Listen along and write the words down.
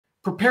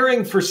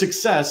preparing for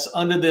success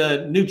under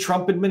the new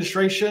Trump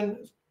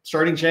administration,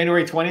 starting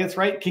January 20th,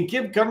 right, can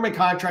give government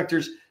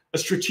contractors a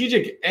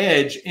strategic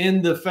edge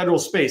in the federal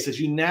space as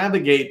you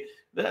navigate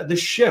the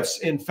shifts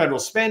in federal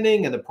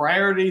spending and the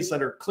priorities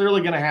that are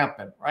clearly going to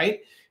happen, right?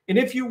 And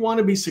if you want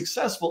to be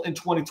successful in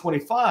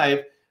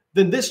 2025,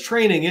 then this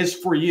training is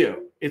for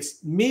you.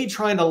 It's me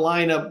trying to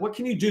line up what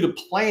can you do to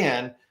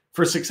plan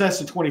for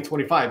success in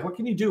 2025? What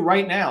can you do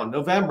right now,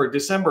 November,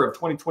 December of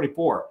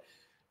 2024?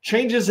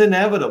 Change is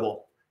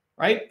inevitable,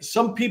 right?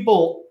 Some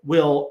people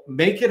will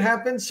make it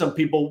happen. Some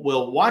people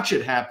will watch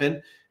it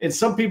happen. And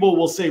some people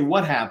will say,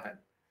 what happened?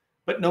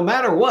 But no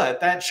matter what,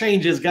 that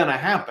change is going to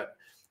happen.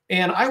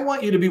 And I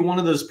want you to be one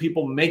of those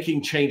people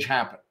making change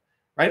happen,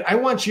 right? I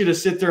want you to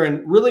sit there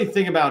and really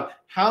think about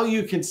how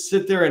you can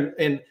sit there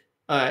and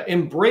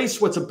embrace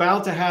what's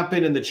about to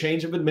happen in the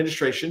change of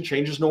administration.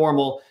 Change is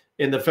normal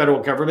in the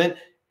federal government.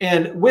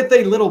 And with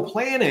a little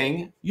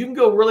planning, you can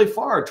go really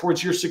far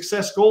towards your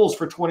success goals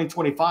for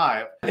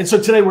 2025. And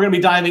so today we're going to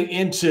be diving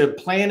into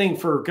planning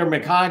for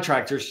government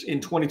contractors in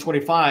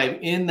 2025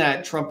 in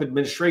that Trump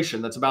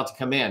administration that's about to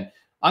come in.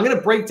 I'm going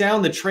to break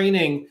down the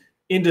training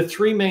into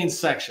three main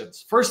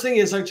sections. First thing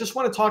is I just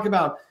want to talk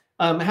about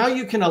how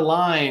you can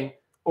align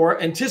or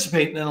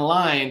anticipate and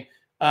align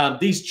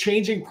these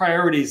changing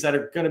priorities that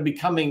are going to be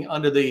coming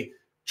under the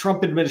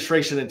Trump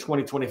administration in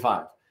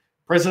 2025.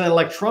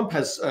 President-elect Trump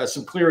has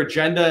some clear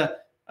agenda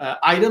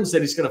items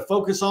that he's going to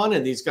focus on,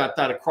 and he's got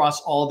that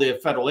across all the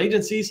federal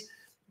agencies.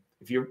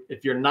 If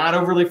you're not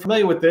overly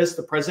familiar with this,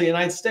 the President of the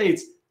United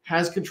States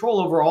has control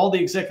over all the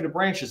executive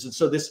branches, and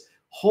so this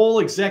whole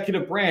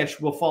executive branch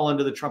will fall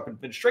under the Trump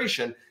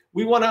administration.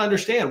 We want to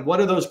understand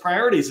what are those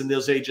priorities in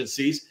those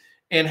agencies,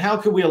 and how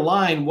can we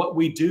align what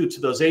we do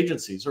to those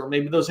agencies, or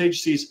maybe those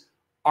agencies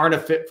aren't a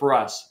fit for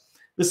us.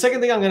 The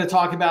second thing I'm going to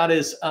talk about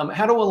is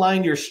how to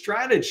align your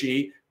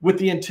strategy with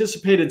the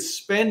anticipated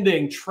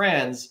spending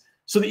trends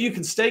so that you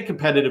can stay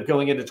competitive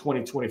going into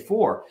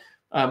 2024.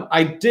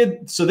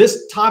 So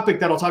this topic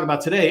that I'll talk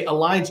about today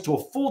aligns to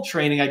a full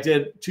training I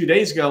did 2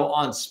 days ago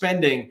on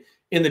spending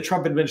in the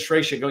Trump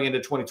administration going into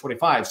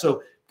 2025.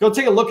 So go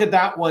take a look at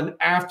that one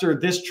after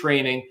this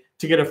training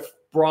to get a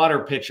broader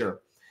picture.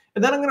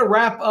 And then I'm going to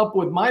wrap up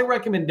with my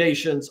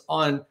recommendations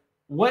on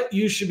what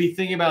you should be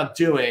thinking about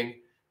doing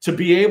to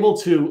be able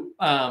to,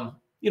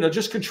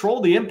 just control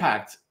the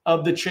impact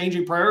of the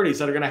changing priorities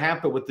that are going to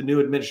happen with the new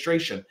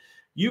administration.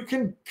 You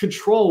can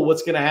control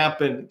what's going to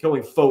happen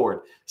going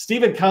forward.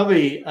 Stephen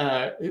Covey,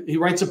 he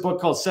writes a book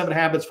called 7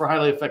 Habits for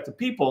Highly Effective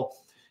People.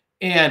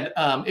 And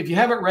if you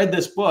haven't read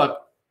this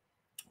book,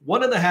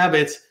 one of the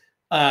habits,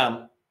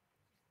 oh,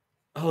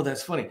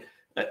 that's funny.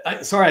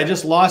 Sorry, I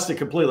just lost it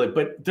completely.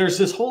 But there's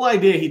this whole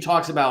idea he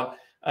talks about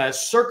a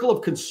circle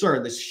of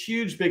concern, this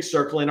huge, big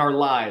circle in our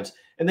lives.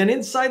 And then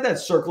inside that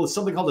circle is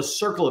something called a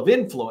circle of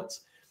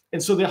influence.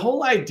 And so the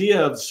whole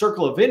idea of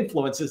circle of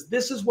influence is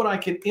this is what I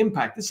can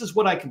impact. This is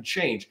what I can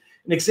change.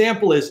 An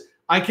example is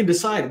I can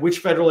decide which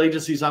federal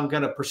agencies I'm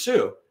going to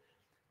pursue.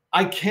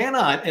 I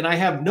cannot, and I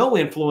have no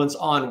influence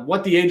on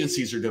what the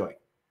agencies are doing.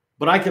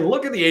 But I can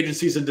look at the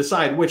agencies and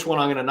decide which one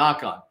I'm going to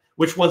knock on,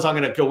 which ones I'm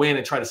going to go in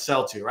and try to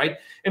sell to, right?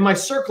 And my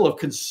circle of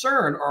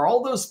concern are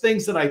all those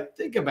things that I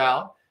think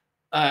about.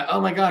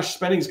 Oh my gosh,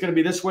 spending is going to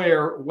be this way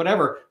or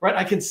whatever, right?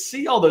 I can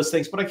see all those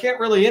things, but I can't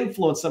really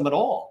influence them at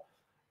all.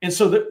 And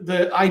so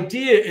the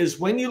idea is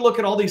when you look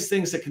at all these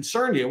things that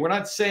concern you, we're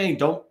not saying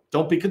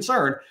don't be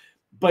concerned,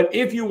 but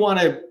if you want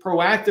to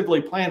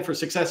proactively plan for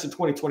success in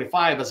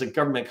 2025 as a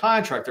government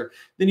contractor,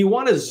 then you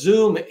want to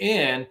zoom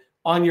in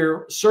on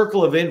your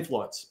circle of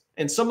influence.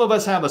 And some of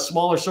us have a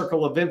smaller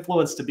circle of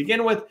influence to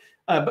begin with,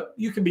 but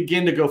you can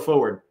begin to go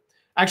forward.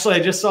 Actually, I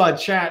just saw a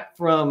chat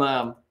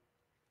from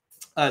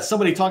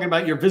somebody talking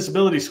about your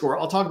visibility score.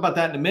 I'll talk about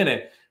that in a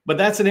minute, but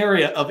that's an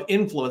area of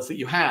influence that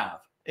you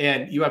have,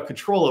 and you have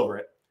control over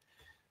it.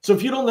 So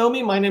if you don't know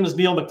me, my name is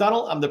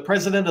McDonnell. I'm the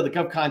president of the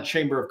GovCon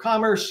Chamber of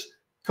Commerce,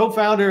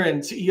 co-founder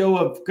and CEO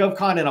of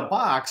GovCon in a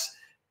Box,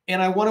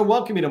 and I want to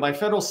welcome you to my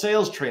federal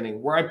sales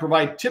training where I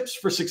provide tips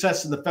for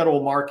success in the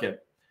federal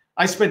market.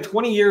 I spent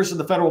 20 years in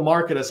the federal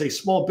market as a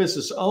small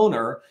business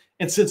owner,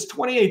 and since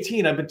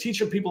 2018, I've been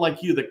teaching people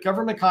like you that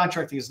government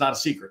contracting is not a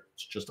secret.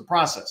 It's just a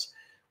process.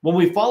 When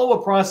we follow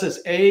a process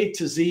A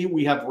to Z,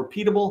 we have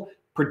repeatable,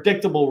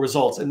 predictable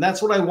results, and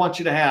that's what I want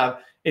you to have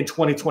in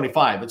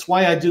 2025. It's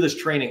why I do this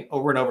training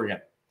over and over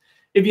again.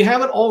 If you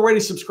haven't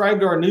already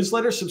subscribed to our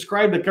newsletter,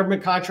 subscribe to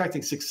Government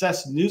Contracting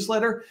Success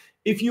newsletter.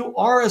 If you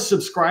are a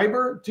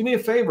subscriber, do me a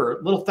favor,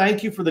 a little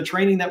thank you for the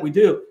training that we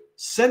do.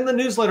 Send the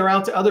newsletter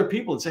out to other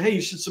people and say, hey,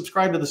 you should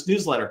subscribe to this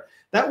newsletter.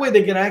 That way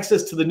they get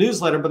access to the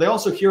newsletter, but they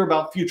also hear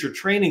about future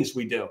trainings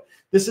we do.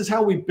 This is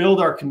how we build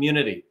our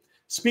community.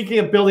 Speaking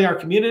of building our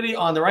community,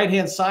 on the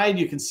right-hand side,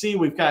 you can see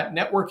we've got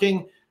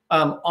networking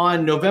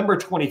on November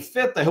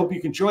 25th. I hope you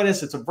can join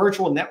us. It's a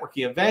virtual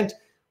networking event.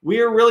 We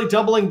are really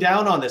doubling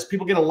down on this.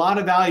 People get a lot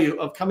of value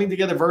of coming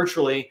together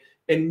virtually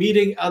and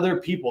meeting other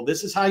people.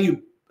 This is how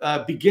you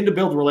begin to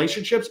build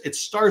relationships. It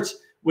starts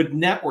with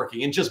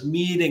networking and just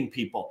meeting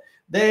people.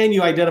 Then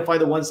you identify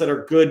the ones that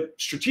are good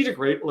strategic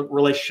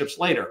relationships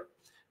later.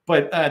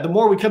 But the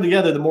more we come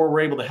together, the more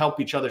we're able to help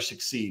each other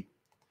succeed.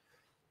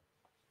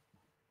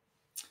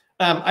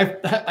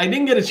 I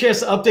didn't get a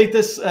chance to update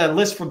this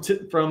list from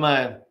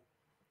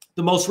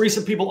the most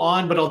recent people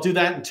on, but I'll do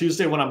that on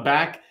Tuesday when I'm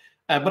back.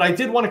 But I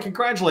did want to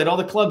congratulate all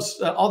the clubs,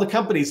 all the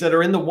companies that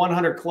are in the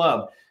 100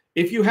 Club.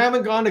 If you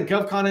haven't gone to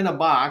GovCon in a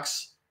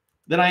Box,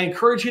 then I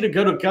encourage you to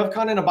go to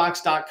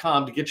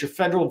govconinabox.com to get your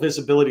federal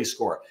visibility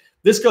score.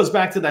 This goes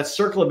back to that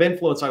circle of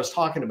influence I was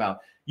talking about.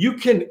 You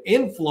can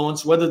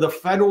influence whether the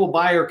federal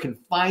buyer can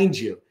find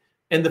you.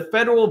 And the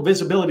federal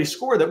visibility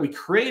score that we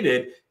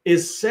created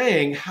is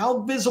saying,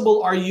 how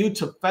visible are you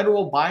to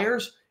federal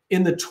buyers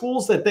in the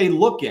tools that they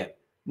look in?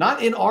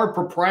 Not in our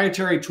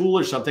proprietary tool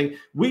or something.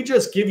 We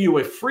just give you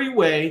a free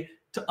way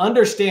to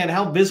understand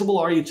how visible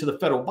are you to the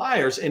federal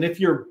buyers. And if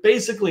you're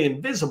basically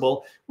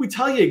invisible, we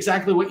tell you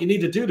exactly what you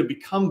need to do to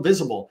become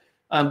visible.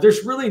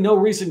 There's really no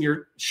reason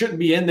you shouldn't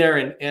be in there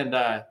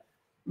and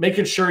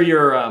making sure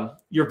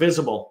you're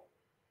visible.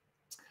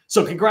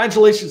 So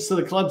congratulations to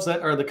the clubs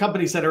that are the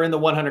companies that are in the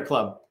 100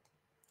 Club.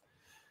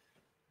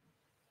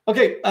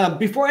 Okay,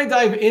 before I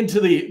dive into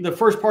the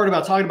first part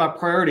about talking about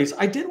priorities,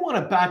 I did want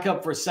to back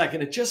up for a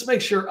second and just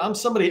make sure I'm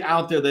somebody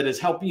out there that is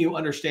helping you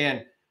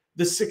understand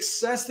the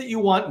success that you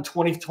want in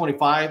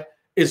 2025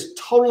 is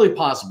totally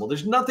possible.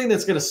 There's nothing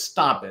that's going to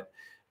stop it.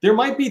 There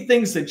might be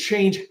things that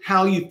change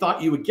how you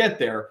thought you would get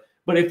there,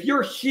 but if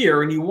you're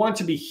here and you want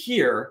to be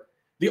here,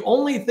 the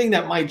only thing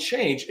that might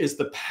change is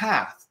the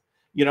path.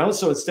 You know,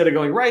 so instead of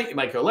going right, you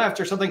might go left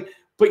or something,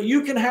 but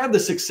you can have the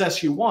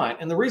success you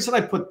want. And the reason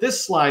I put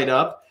this slide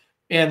up,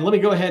 and let me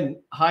go ahead and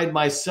hide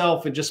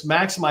myself and just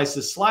maximize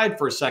this slide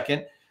for a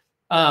second.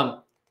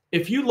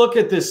 If you look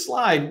at this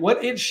slide,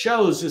 what it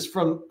shows is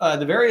from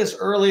the various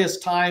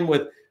earliest time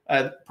with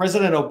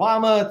President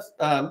Obama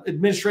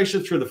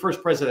administration through the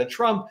first President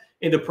Trump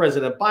into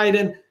President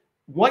Biden,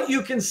 what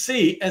you can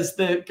see is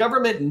the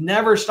government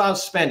never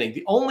stops spending.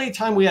 The only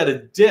time we had a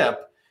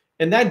dip,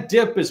 and that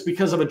dip is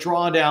because of a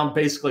drawdown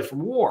basically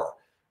from war.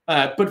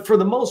 But for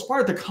the most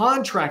part, the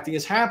contracting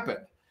has happened.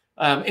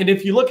 And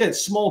if you look at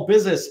small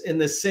business in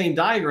this same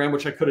diagram,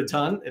 which I could have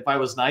done if I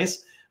was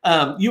nice,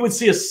 you would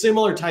see a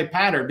similar type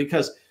pattern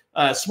because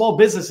small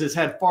businesses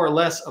had far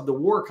less of the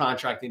war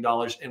contracting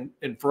dollars.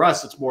 And for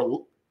us, it's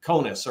more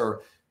CONUS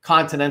or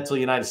continental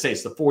United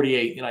States, the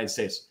 48 United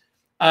States.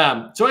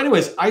 So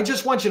anyways, I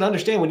just want you to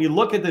understand when you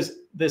look at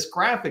this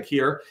graphic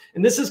here,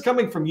 and this is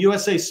coming from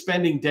USA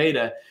spending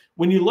data.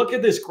 When you look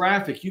at this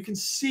graphic, you can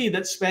see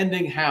that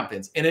spending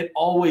happens, and it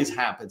always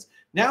happens.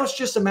 Now it's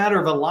just a matter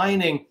of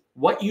aligning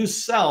what you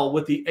sell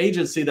with the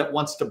agency that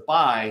wants to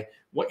buy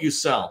what you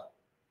sell.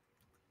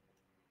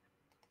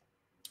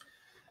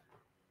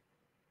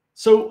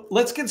 So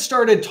let's get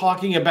started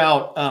talking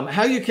about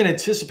how you can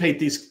anticipate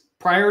these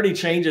priority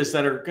changes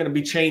that are going to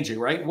be changing,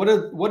 right? What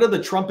are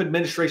the Trump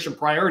administration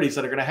priorities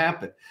that are going to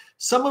happen?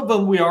 Some of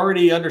them we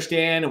already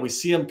understand and we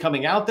see them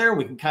coming out there.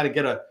 We can kind of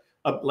get a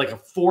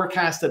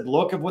forecasted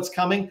look of what's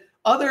coming.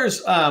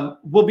 Others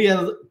will be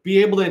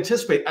able to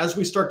anticipate as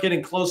we start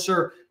getting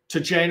closer to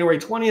January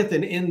 20th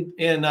and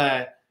in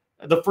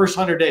the first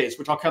 100 days,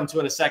 which I'll come to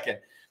in a second.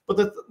 But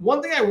the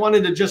one thing I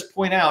wanted to just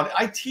point out,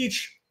 I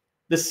teach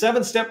the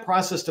 7-step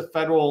process to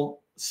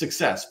federal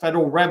success,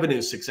 federal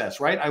revenue success,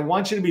 right? I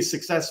want you to be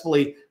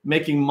successfully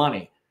making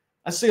money.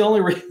 That's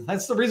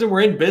the reason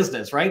we're in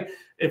business, right?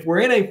 If we're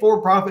in a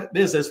for-profit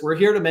business, we're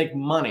here to make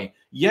money.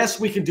 Yes,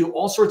 we can do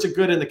all sorts of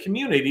good in the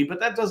community, but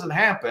that doesn't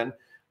happen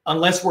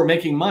unless we're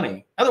making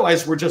money.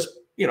 Otherwise, we're just,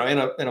 in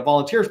a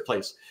volunteer's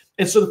place.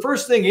 And so the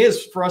first thing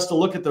is for us to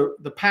look at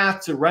the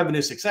path to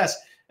revenue success.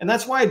 And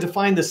that's why I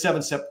defined the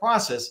 7-step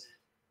process.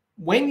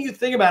 When you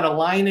think about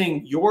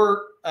aligning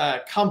your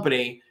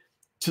company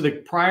to the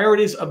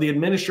priorities of the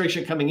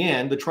administration coming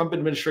in, the Trump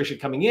administration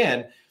coming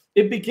in,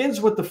 it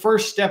begins with the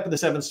first step in the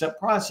 7-step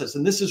process.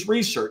 And this is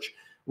research.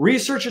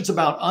 Research is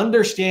about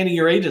understanding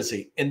your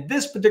agency. In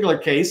this particular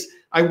case,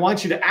 I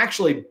want you to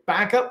actually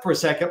back up for a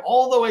second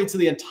all the way to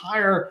the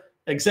entire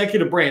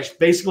executive branch,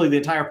 basically the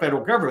entire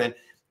federal government,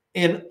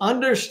 and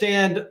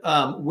understand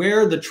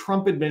where the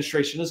Trump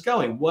administration is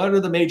going. What are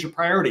the major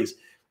priorities?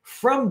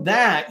 From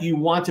that, you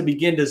want to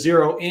begin to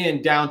zero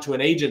in down to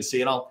an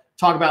agency. And I'll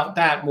talk about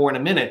that more in a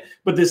minute.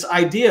 But this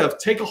idea of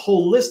take a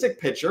holistic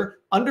picture,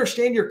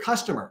 understand your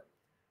customer,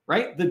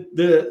 right?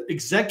 The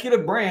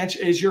executive branch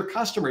is your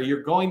customer.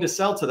 You're going to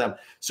sell to them.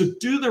 So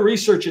do the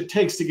research it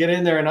takes to get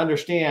in there and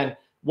understand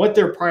what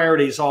their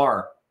priorities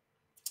are.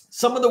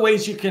 Some of the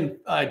ways you can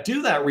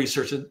do that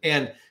research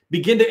and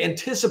begin to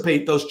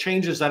anticipate those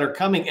changes that are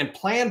coming and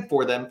plan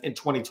for them in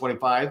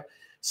 2025.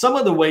 Some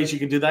of the ways you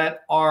can do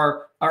that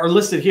are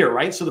listed here,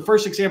 right? So the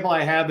first example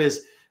I have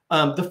is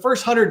the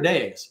first 100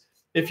 days.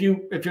 If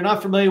you're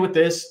not familiar with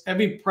this,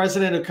 every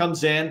president who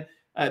comes in,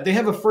 they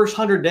have a first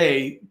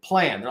 100-day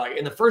plan. They're like,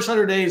 in the first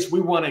 100 days, we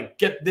want to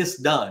get this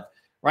done,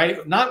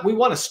 right? Not we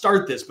want to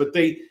start this, but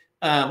they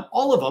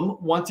all of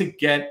them want to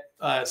get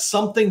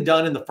something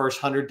done in the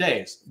first 100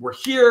 days. We're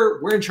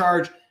here, we're in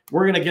charge,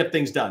 we're going to get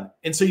things done.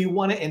 And so you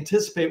want to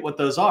anticipate what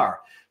those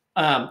are.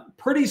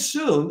 pretty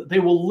soon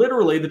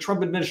the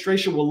Trump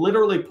administration will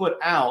literally put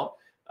out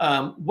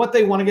what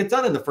they want to get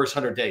done in the first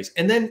 100 days.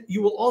 And then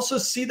you will also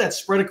see that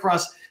spread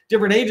across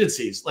different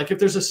agencies. Like if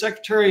there's a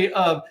secretary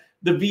of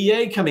the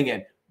VA coming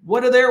in,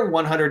 what are their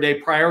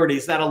 100-day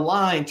priorities that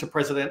align to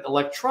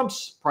President-elect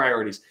Trump's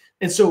priorities?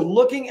 And so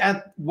looking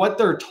at what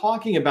they're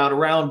talking about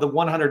around the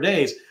 100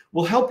 days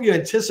will help you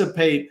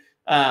anticipate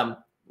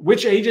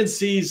which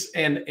agencies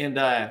and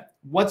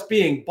what's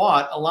being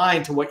bought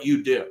align to what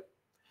you do.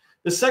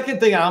 The second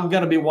thing I'm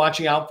going to be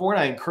watching out for,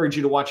 and I encourage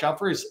you to watch out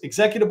for, is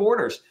executive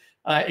orders.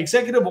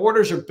 Executive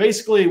orders are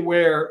basically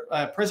where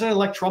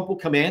President-elect Trump will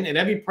come in, and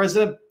every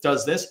president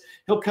does this.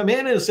 He'll come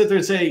in and sit there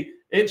and say,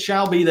 "It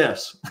shall be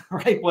this,"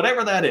 right?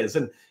 Whatever that is.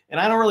 And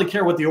I don't really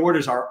care what the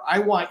orders are. I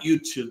want you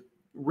to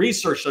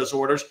research those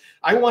orders.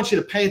 I want you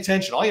to pay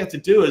attention. All you have to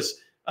do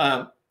is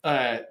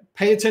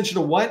pay attention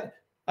to what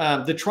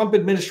the Trump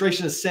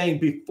administration is saying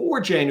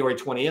before January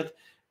 20th.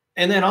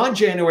 And then on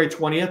January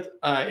 20th,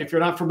 if you're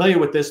not familiar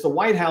with this, the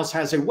White House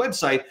has a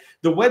website.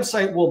 The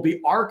website will be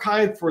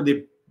archived for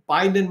the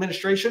Biden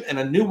administration, and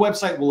a new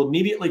website will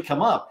immediately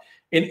come up.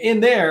 And in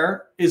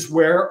there is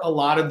where a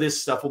lot of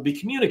this stuff will be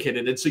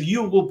communicated. And so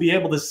you will be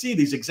able to see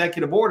these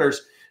executive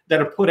orders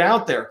that are put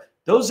out there.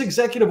 Those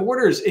executive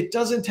orders, it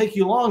doesn't take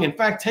you long. In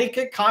fact, take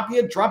it, copy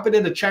it, drop it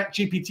into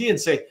ChatGPT and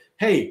say,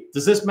 "Hey,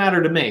 does this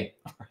matter to me?"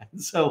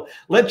 So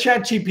let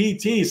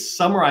ChatGPT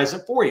summarize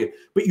it for you.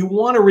 But you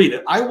want to read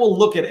it. I will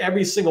look at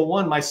every single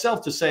one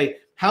myself to say,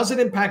 how's it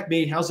impact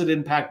me? How's it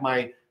impact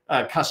my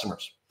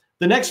customers?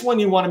 The next one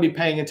you want to be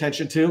paying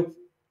attention to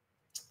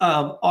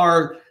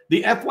are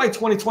the FY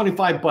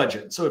 2025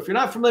 budget. So if you're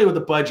not familiar with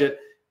the budget,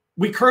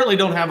 we currently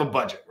don't have a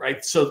budget,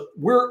 right? So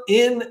we're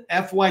in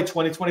FY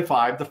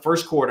 2025, the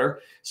first quarter,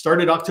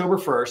 started October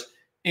 1st,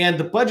 and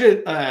the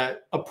budget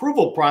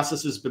approval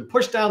process has been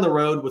pushed down the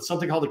road with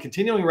something called a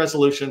continuing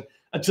resolution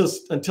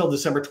until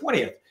December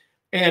 20th.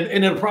 And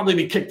it'll probably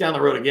be kicked down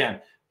the road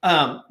again.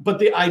 But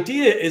the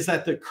idea is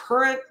that the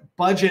current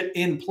budget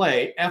in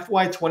play,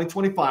 FY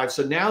 2025,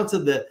 so now to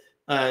the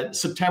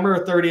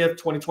September 30th,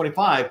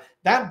 2025,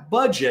 that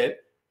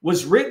budget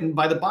was written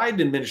by the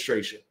Biden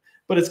administration,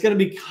 but it's going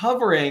to be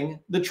covering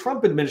the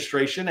Trump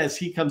administration as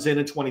he comes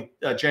in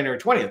January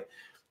 20th.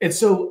 And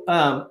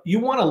so you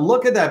want to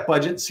look at that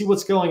budget and see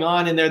what's going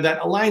on in there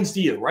that aligns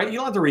to you, right? You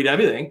don't have to read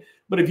everything,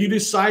 but if you do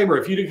cyber,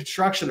 if you do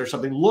construction or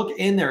something, look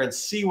in there and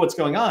see what's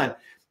going on.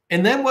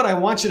 And then what I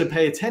want you to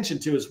pay attention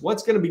to is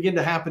what's going to begin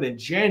to happen in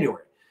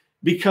January,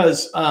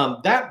 because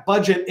that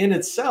budget in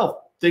itself,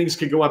 things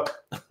could go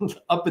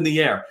up in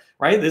the air,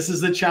 right? This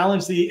is the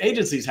challenge the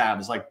agencies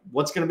have, is like,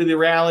 what's going to be the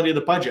reality of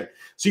the budget?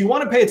 So you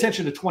want to pay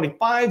attention to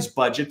 25's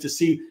budget to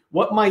see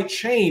what might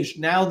change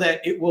now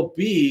that it will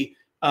be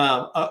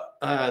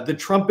the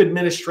Trump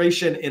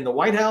administration in the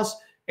White House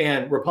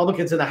and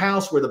Republicans in the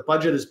House, where the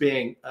budget is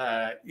being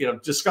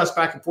discussed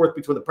back and forth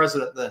between the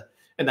president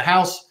and the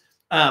House.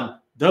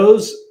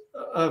 Those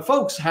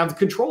folks have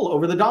control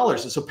over the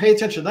dollars. And so pay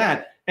attention to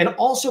that, and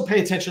also pay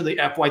attention to the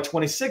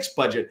FY26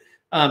 budget.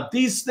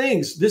 These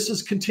things, this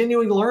is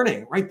continuing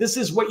learning, right? This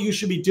is what you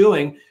should be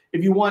doing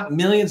if you want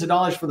millions of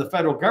dollars from the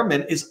federal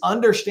government, is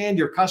understand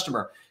your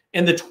customer.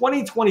 And the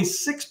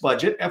 2026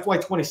 budget,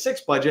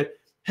 FY26 budget,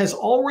 has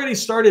already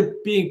started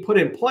being put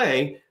in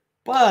play,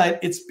 but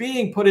it's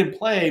being put in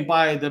play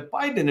by the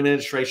Biden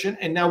administration.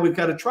 And now we've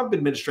got a Trump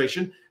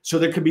administration. So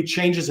there could be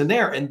changes in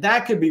there. And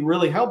that could be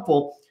really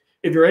helpful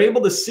if you're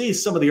able to see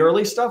some of the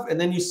early stuff, and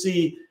then you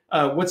see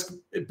what's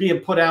being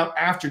put out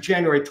after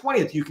January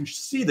 20th, you can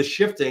see the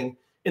shifting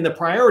in the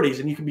priorities,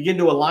 and you can begin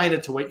to align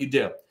it to what you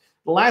do.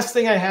 The last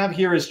thing I have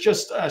here is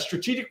just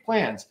strategic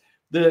plans.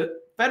 The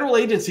federal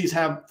agencies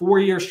have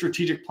 4-year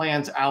strategic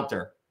plans out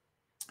there.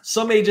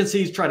 Some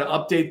agencies try to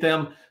update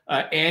them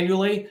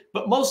annually,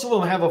 but most of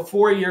them have a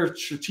 4-year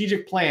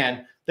strategic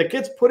plan that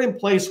gets put in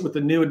place with the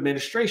new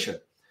administration.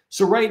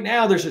 So right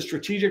now there's a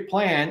strategic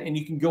plan, and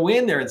you can go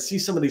in there and see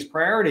some of these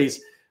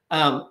priorities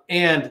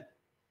and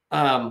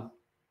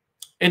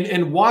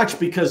watch,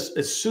 because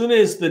as soon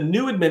as the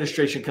new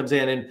administration comes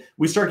in and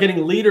we start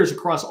getting leaders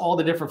across all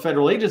the different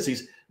federal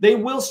agencies, they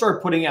will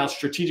start putting out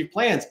strategic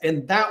plans,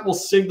 and that will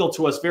signal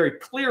to us very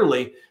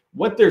clearly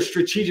what their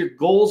strategic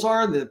goals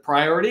are, the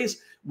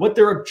priorities, what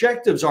their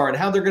objectives are, and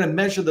how they're going to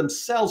measure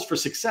themselves for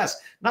success,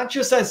 not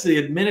just as the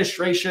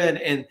administration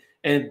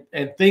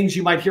and things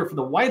you might hear from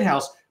the White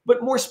House,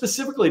 but more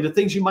specifically the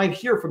things you might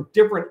hear from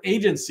different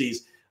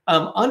agencies.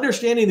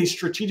 Understanding these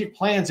strategic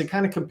plans and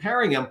kind of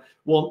comparing them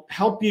will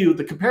help you.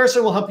 The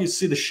comparison will help you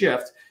see the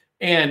shift,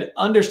 and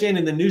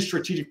understanding the new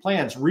strategic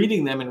plans,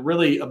 reading them and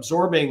really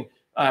absorbing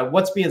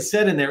what's being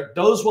said in there.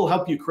 Those will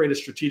help you create a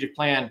strategic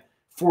plan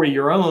for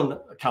your own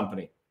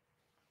company.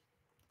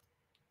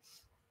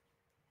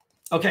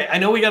 Okay, I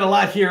know we got a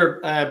lot here,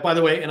 by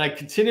the way, and I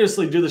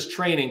continuously do this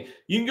training.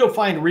 You can go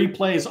find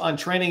replays on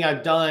training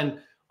I've done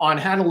on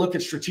how to look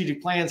at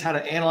strategic plans, how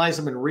to analyze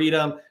them and read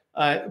them.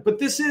 But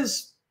this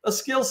is a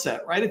skill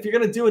set, right? If you're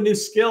going to do a new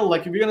skill,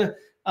 like if you're going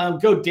to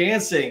go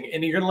dancing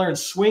and you're going to learn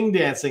swing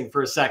dancing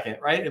for a second,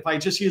 right? If I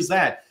just use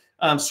that,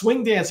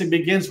 Swing dancing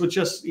begins with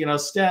just,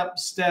 step,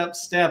 step,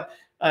 step.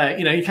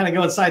 You kind of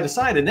go side to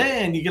side, and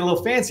then you get a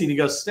little fancy and you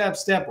go step,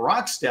 step,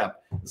 rock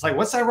step. It's like,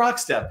 what's that rock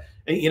step?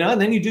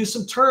 And then you do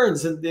some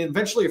turns, and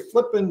eventually you're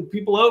flipping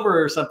people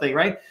over or something,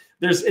 right?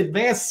 There's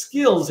advanced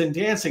skills in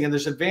dancing, and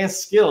there's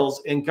advanced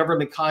skills in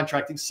government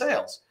contracting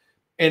sales.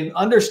 And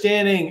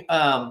understanding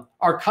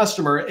our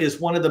customer is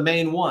one of the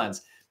main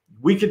ones.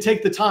 We could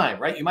take the time,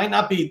 right? You might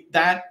not be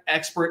that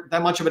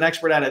much of an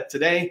expert at it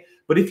today,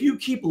 but if you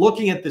keep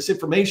looking at this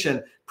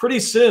information, pretty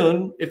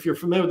soon, if you're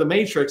familiar with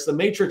the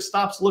matrix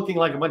stops looking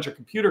like a bunch of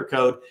computer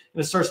code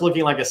and it starts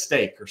looking like a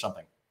steak or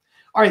something.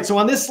 All right, so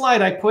on this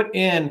slide, I put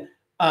in,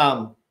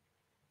 I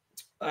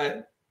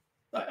kind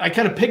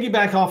of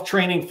piggyback off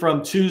training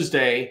from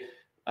Tuesday,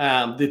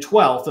 the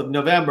 12th of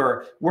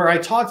November, where I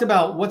talked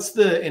about what's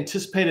the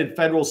anticipated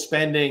federal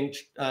spending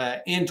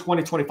in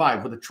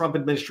 2025 with the Trump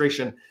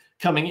administration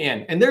coming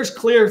in. And there's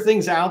clear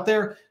things out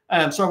there.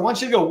 So I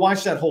want you to go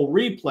watch that whole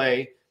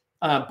replay.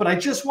 But I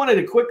just wanted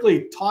to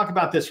quickly talk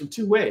about this from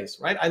two ways,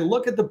 right? I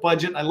look at the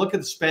budget, I look at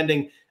the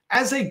spending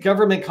as a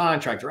government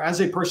contractor,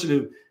 as a person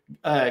who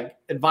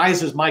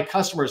advises my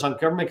customers on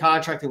government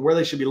contracting, where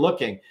they should be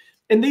looking.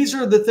 And these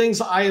are the things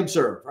I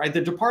observe, right?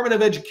 The Department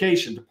of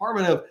Education,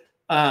 Department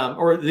of,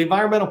 or the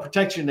Environmental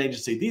Protection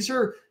Agency. These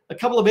are a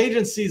couple of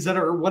agencies that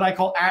are what I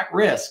call at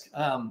risk.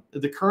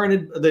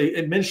 The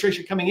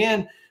administration coming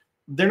in,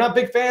 they're not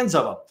big fans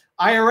of them.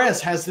 IRS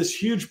has this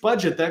huge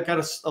budget that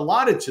got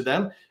allotted to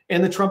them,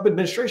 and the Trump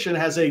administration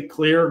has a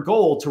clear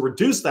goal to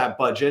reduce that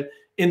budget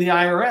in the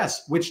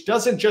IRS, which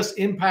doesn't just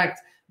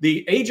impact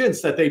the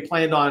agents that they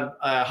planned on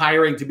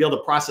hiring to be able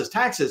to process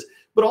taxes,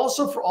 but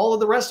also for all of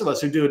the rest of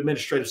us who do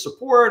administrative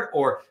support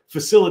or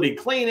facility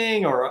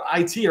cleaning or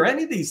IT or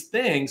any of these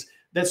things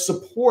that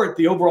support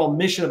the overall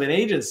mission of an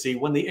agency.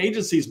 When the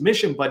agency's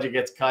mission budget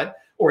gets cut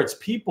or its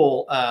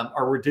people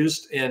are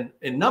reduced in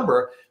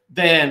number,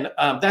 then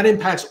that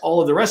impacts all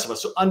of the rest of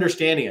us. So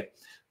understanding it.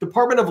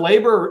 Department of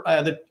Labor,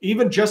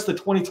 even just the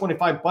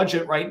 2025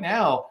 budget right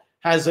now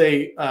has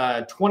a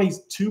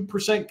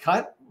 22%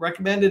 cut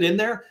recommended in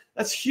there.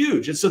 That's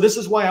huge. And so this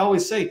is why I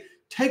always say,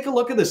 take a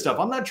look at this stuff.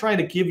 I'm not trying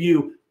to give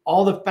you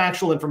all the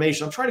factual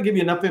information. I'm trying to give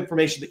you enough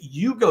information that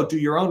you go do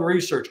your own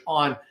research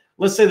on,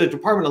 let's say, the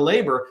Department of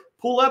Labor.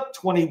 Pull up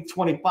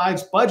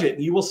 2025's budget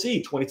and you will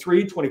see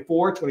 23,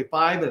 24,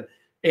 25.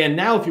 And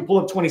now if you pull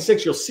up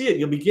 26, you'll see it.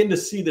 You'll begin to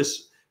see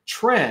this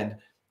trend.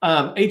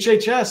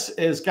 HHS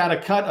has got a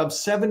cut of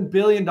 $7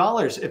 billion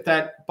if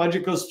that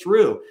budget goes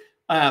through.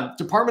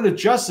 Department of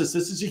Justice,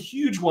 this is a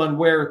huge one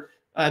where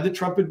the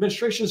Trump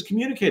administration is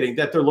communicating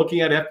that they're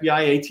looking at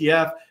FBI,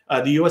 ATF,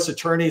 the U.S.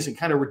 attorneys, and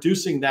kind of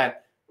reducing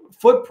that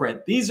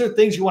footprint. These are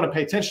things you want to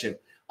pay attention to.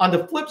 On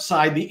the flip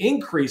side, the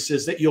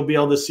increases that you'll be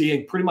able to see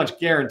and pretty much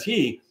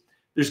guarantee,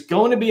 there's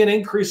going to be an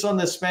increase on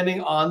the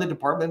spending on the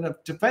Department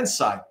of Defense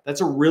side.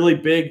 That's a really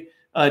big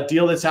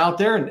deal that's out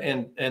there,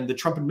 and the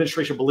Trump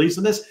administration believes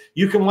in this.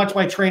 You can watch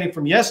my training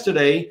from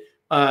yesterday,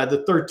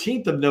 the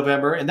 13th of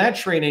November, and that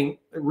training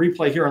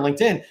replay here on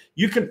LinkedIn.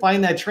 You can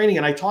find that training,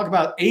 and I talk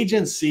about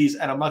agencies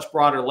at a much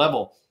broader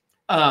level.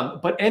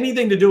 But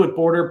anything to do with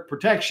border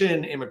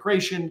protection,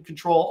 immigration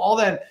control, all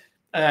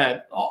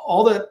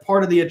that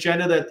part of the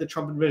agenda that the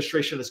Trump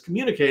administration has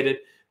communicated,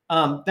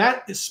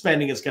 that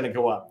spending is going to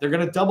go up. They're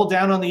going to double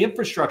down on the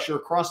infrastructure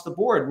across the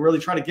board and really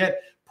try to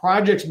get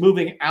projects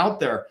moving out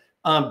there.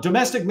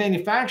 Domestic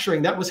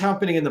manufacturing, that was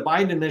happening in the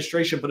Biden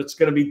administration, but it's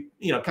going to be,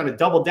 kind of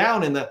double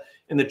down in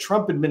the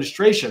Trump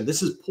administration.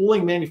 This is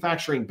pulling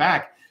manufacturing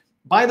back.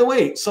 By the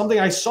way, something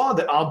I saw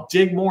that I'll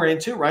dig more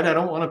into, right? I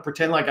don't want to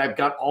pretend like I've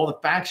got all the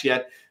facts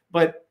yet,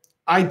 but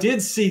I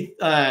did see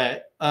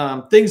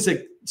things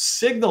that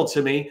signal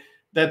to me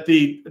that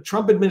the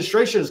Trump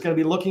administration is going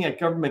to be looking at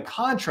government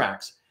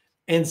contracts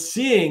and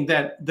seeing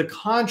that the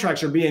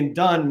contracts are being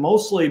done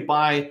mostly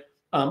by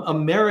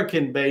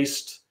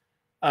American-based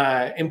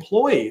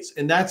employees.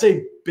 And that's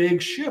a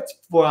big shift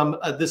from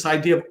this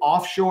idea of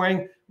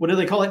offshoring. What do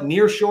they call it?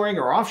 Nearshoring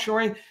or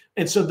offshoring.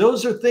 And so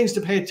those are things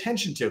to pay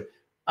attention to.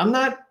 I'm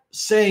not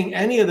saying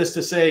any of this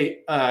to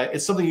say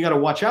it's something you got to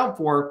watch out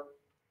for.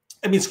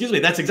 I mean, excuse me,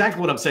 that's exactly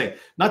what I'm saying.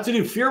 Not to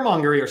do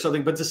fear-mongering or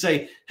something, but to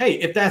say, hey,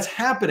 if that's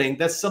happening,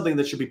 that's something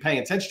that should be paying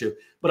attention to.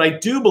 But I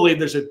do believe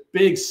there's a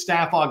big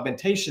staff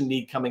augmentation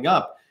need coming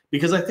up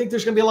because I think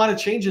there's going to be a lot of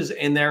changes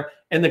in there,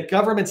 and the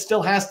government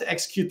still has to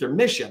execute their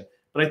mission.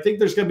 But I think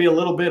there's going to be a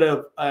little bit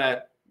of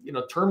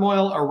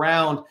turmoil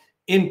around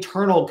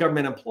internal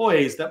government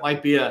employees that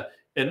might be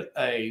an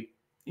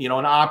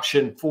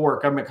option for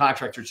government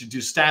contractors to do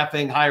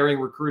staffing, hiring,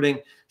 recruiting,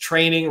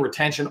 training,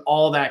 retention,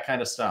 all that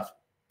kind of stuff.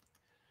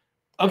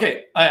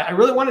 Okay, I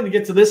really wanted to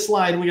get to this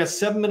slide. We got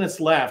 7 minutes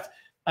left.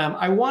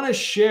 I want to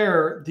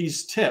share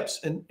these tips,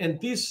 and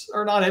these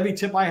are not every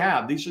tip I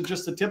have. These are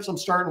just the tips I'm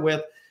starting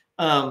with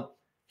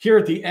here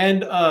at the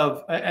end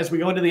of, as we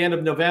go into the end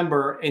of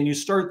November, and you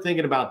start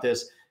thinking about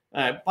this.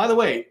 By the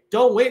way,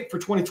 don't wait for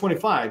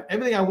 2025.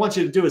 Everything I want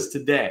you to do is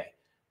today.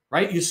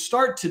 right? You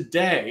start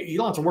today. You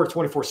don't have to work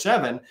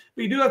 24/7,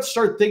 but you do have to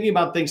start thinking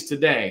about things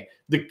today.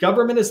 The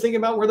government is thinking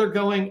about where they're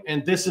going,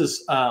 and this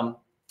is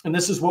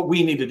what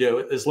we need to do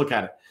is look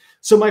at it.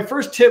 So my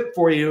first tip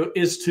for you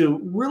is to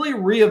really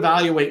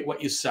reevaluate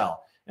what you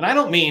sell. And I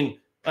don't mean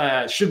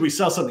should we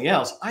sell something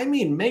else? I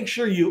mean, make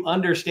sure you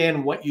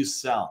understand what you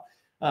sell.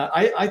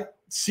 I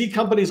see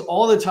companies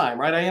all the time,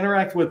 right? I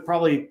interact with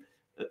probably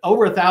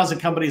over 1,000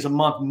 companies a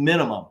month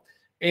minimum.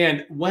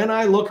 And when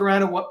I look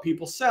around at what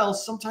people sell,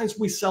 sometimes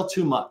we sell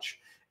too much.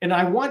 And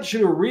I want you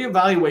to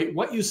reevaluate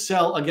what you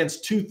sell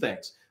against two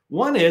things.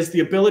 One is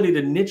the ability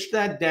to niche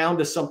that down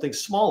to something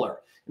smaller.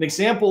 An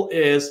example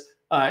is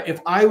if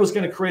I was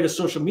going to create a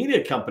social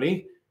media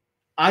company,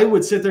 I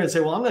would sit there and say,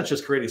 well, I'm not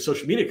just creating a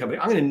social media company.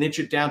 I'm going to niche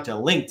it down to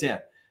LinkedIn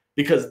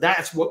because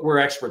that's what we're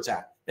experts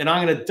at. And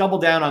I'm going to double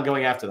down on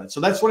going after that. So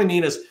that's what I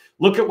mean is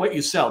look at what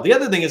you sell. The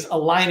other thing is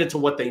align it to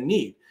what they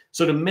need.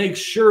 So to make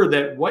sure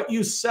that what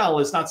you sell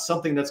is not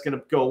something that's going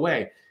to go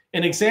away.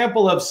 An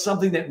example of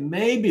something that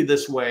may be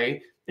this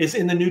way is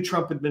in the new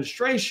Trump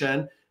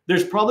administration,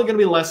 there's probably going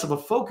to be less of a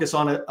focus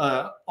on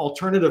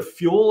alternative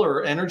fuel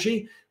or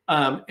energy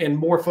and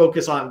more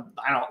focus on,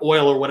 I don't know,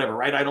 oil or whatever,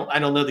 right? I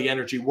don't know the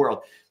energy world.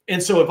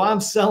 And so if I'm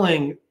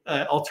selling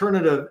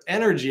alternative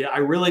energy, I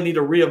really need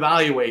to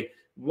reevaluate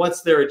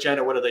what's their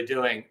agenda, what are they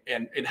doing,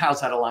 and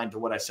how's that aligned to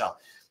what I sell.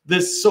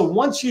 So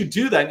once you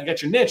do that, you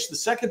got your niche, the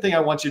second thing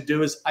I want you to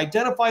do is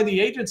identify the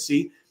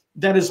agency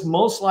that is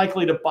most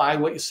likely to buy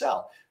what you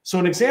sell. So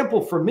an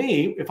example for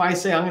me, if I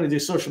say I'm going to do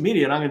social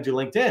media and I'm going to do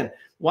LinkedIn,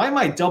 why am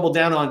I double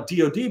down on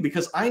DoD?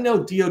 Because I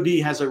know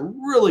DoD has a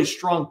really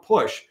strong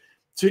push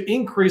to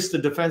increase the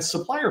defense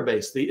supplier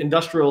base, the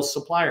industrial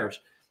suppliers,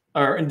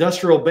 or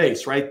industrial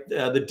base, right?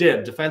 The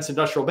DIB, defense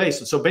industrial base.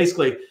 And so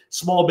basically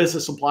small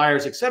business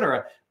suppliers, et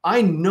cetera.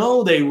 I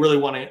know they really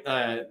want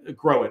to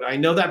grow it. I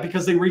know that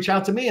because they reach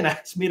out to me and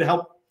ask me to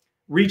help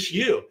reach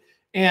you.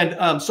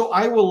 And so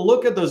I will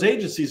look at those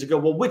agencies and go,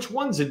 well, which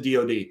ones in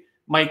DoD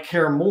might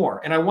care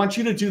more? And I want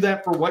you to do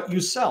that for what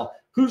you sell.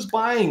 Who's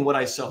buying what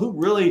I sell? Who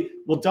really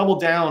will double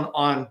down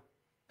on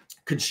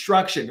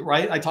construction,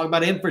 right? I talk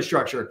about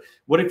infrastructure.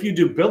 What if you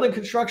do building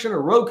construction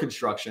or road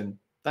construction?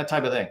 That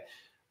type of thing.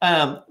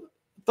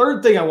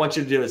 Third thing I want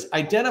you to do is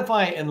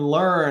identify and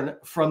learn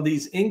from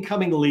these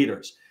incoming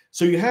leaders.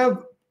 So you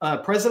have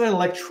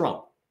President-elect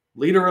Trump,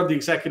 leader of the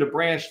executive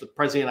branch, the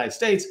president of the United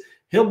States.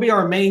 He'll be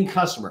our main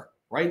customer,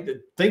 right?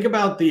 Think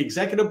about the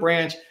executive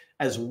branch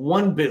as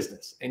one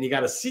business, and you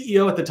got a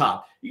CEO at the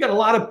top. You got a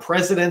lot of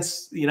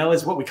presidents,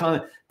 is what we call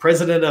it,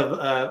 president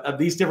of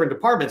these different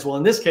departments. Well,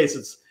 in this case,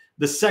 it's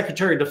the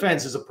Secretary of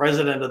Defense is a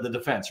president of the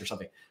defense or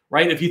something,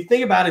 right? If you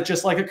think about it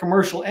just like a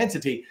commercial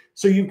entity.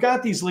 So you've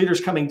got these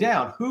leaders coming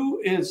down. Who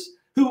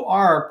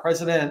are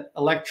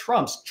President-elect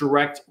Trump's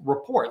direct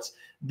reports?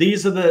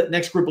 These are the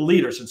next group of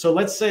leaders. And so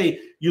let's say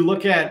you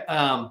look at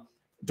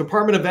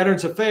Department of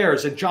Veterans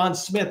Affairs and John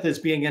Smith is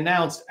being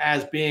announced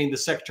as being the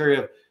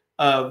Secretary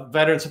of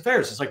Veterans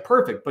Affairs. It's like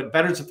perfect. But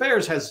Veterans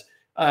Affairs has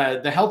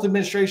the Health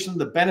Administration,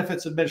 the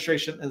Benefits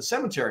Administration, and the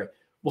Cemetery.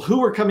 Well,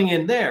 who are coming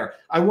in there?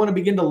 I want to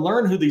begin to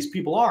learn who these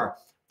people are.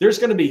 There's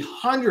going to be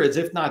hundreds,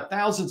 if not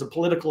thousands, of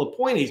political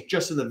appointees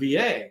just in the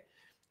VA.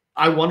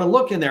 I want to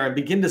look in there and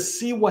begin to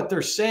see what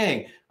they're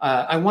saying.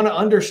 I want to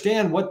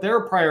understand what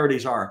their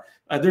priorities are.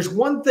 There's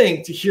one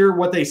thing to hear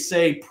what they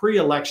say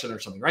pre-election or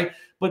something, right?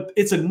 But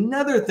it's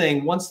another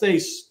thing once they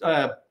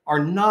are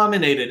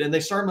nominated and they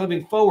start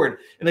moving forward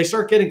and they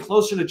start getting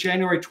closer to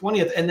January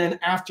 20th. And then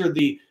after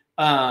the,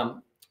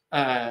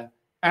 I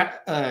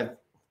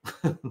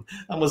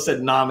almost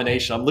said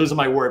nomination, I'm losing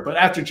my word, but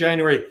after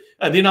January,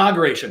 the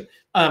inauguration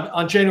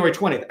on January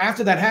 20th,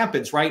 after that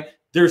happens, right?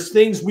 There's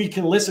things we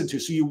can listen to.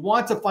 So you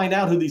want to find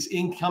out who these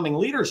incoming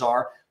leaders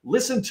are,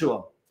 listen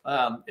to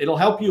them. It'll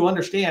help you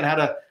understand how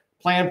to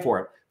plan for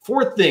it.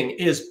 Fourth thing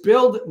is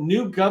build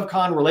new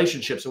GovCon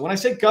relationships. And when I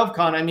say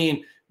GovCon, I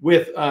mean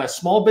with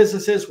small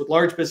businesses, with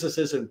large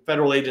businesses, and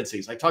federal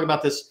agencies. I talk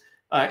about this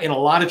in a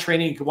lot of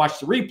training. You can watch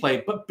the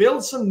replay, but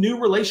build some new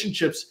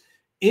relationships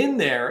in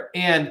there.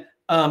 And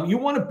you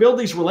want to build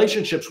these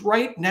relationships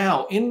right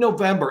now in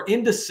November,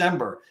 in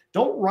December.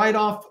 Don't write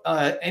off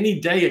any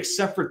day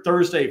except for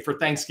Thursday for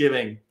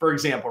Thanksgiving, for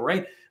example,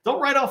 right?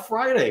 Don't write off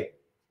Friday.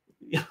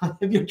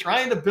 If you're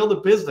trying to build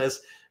a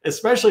business,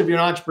 especially if you're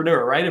an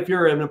entrepreneur, right? If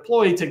you're an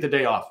employee, take the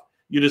day off.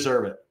 You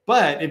deserve it.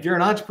 But if you're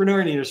an entrepreneur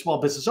and you're a small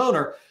business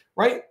owner,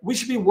 right, we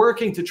should be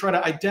working to try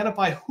to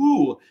identify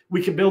who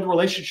we can build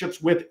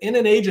relationships with in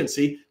an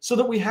agency so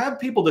that we have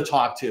people to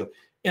talk to.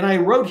 And I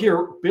wrote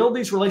here, build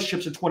these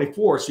relationships in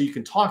 24 so you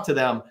can talk to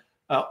them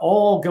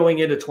all going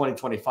into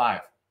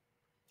 2025.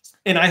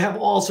 And I have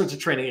all sorts of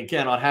training,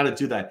 again, on how to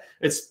do that.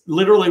 It's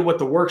literally what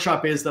the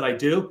workshop is that I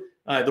do.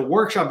 The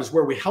workshop is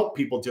where we help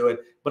people do it,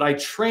 but I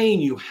train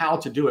you how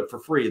to do it for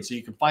free. And so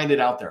you can find it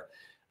out there.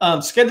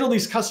 Schedule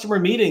these customer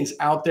meetings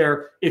out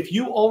there. If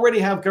you already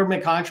have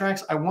government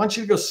contracts, I want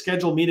you to go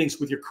schedule meetings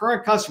with your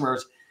current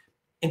customers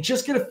and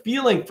just get a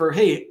feeling for,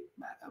 hey,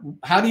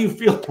 how do you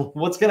feel?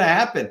 What's going to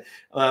happen?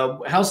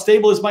 How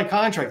stable is my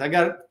contract? I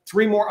got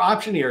 3 more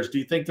optioneers. Do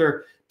you think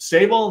they're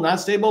stable, not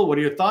stable? What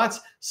are your thoughts?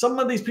 Some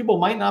of these people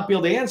might not be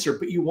able to answer,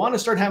 but you want to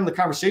start having the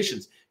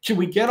conversations. Can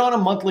we get on a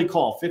monthly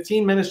call,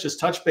 15 minutes, just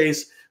touch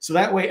base? So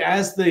that way,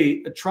 as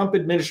the Trump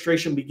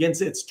administration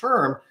begins its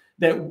term,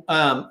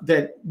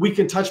 that we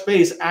can touch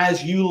base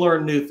as you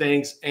learn new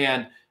things,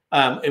 and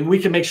we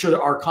can make sure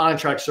that our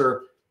contracts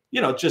are,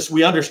 just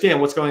we understand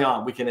what's going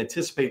on. We can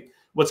anticipate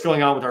what's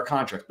going on with our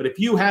contracts. But if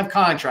you have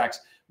contracts,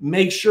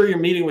 make sure you're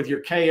meeting with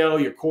your KO,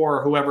 your core,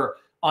 or whoever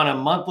on a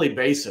monthly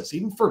basis,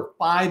 even for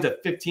 5 to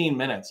 15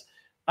 minutes.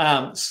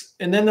 And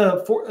then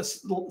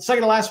the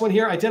second to last one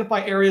here,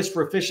 identify areas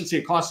for efficiency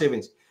and cost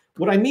savings.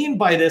 What I mean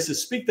by this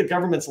is speak the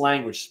government's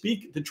language,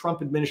 speak the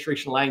Trump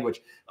administration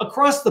language.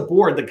 Across the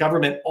board, the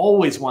government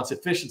always wants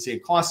efficiency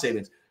and cost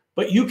savings,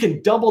 but you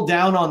can double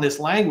down on this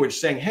language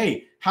saying,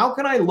 hey, how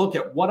can I look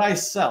at what I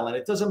sell? And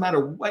it doesn't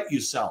matter what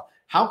you sell.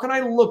 How can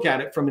I look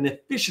at it from an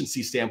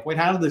efficiency standpoint?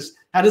 How does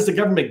the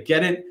government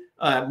get it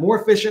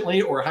more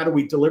efficiently, or how do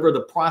we deliver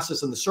the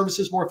process and the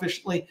services more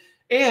efficiently?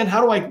 And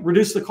how do I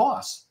reduce the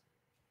costs?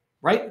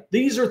 Right?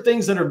 These are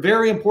things that are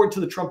very important to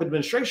the Trump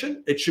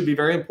administration. It should be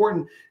very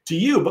important to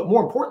you, but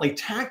more importantly,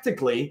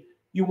 tactically,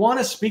 you want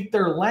to speak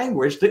their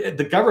language,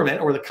 the government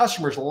or the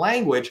customer's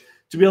language,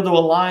 to be able to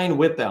align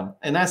with them.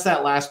 And that's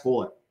that last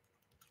bullet.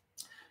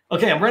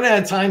 Okay, I'm running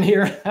out of time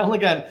here. I only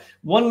got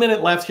 1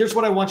 minute left. Here's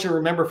what I want you to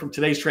remember from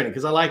today's training,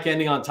 because I like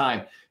ending on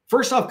time.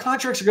 First off,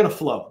 contracts are going to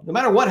flow. No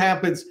matter what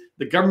happens,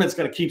 the government's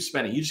going to keep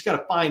spending. You just got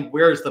to find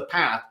where's the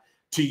path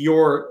to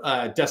your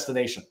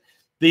destination.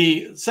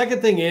 The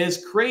second thing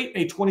is create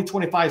a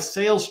 2025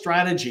 sales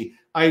strategy.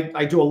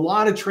 I do a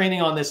lot of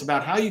training on this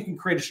about how you can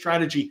create a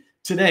strategy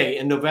today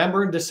in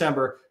November and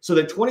December, so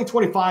that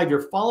 2025,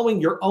 you're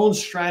following your own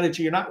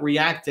strategy. You're not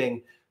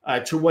reacting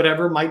to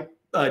whatever might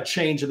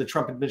change in the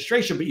Trump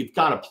administration, but you've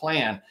got a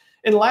plan.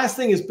 And the last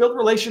thing is build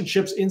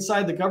relationships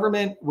inside the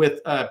government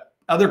with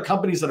other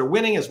companies that are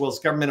winning, as well as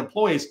government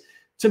employees,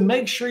 to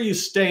make sure you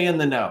stay in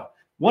the know.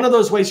 One of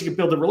those ways you can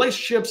build the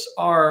relationships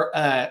are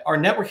our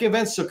networking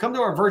events. So come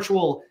to our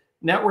virtual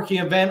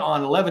networking event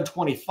on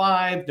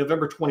 11/25,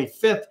 November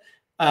 25th.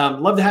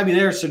 Love to have you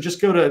there. So just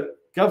go to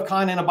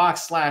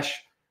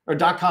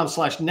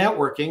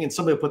govconinAbox.com/networking, and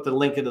somebody will put the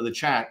link into the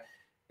chat,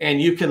 and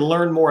you can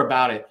learn more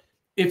about it.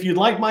 If you'd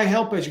like my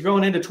help as you're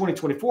going into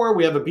 2024,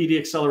 we have a BD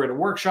Accelerator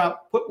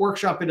workshop. Put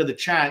workshop into the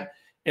chat,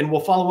 and we'll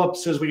follow up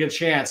as soon as we get a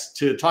chance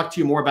to talk to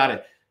you more about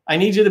it. I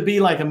need you to be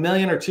like 1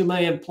 million or 2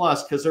 million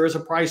plus, because there is a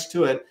price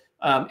to it.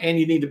 And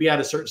you need to be at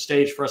a certain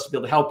stage for us to be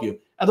able to help you.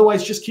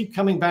 Otherwise, just keep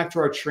coming back to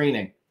our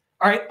training.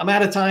 All right, I'm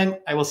out of time.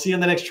 I will see you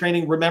in the next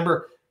training.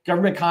 Remember,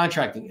 government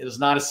contracting, it is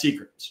not a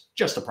secret. It's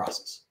just a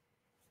process.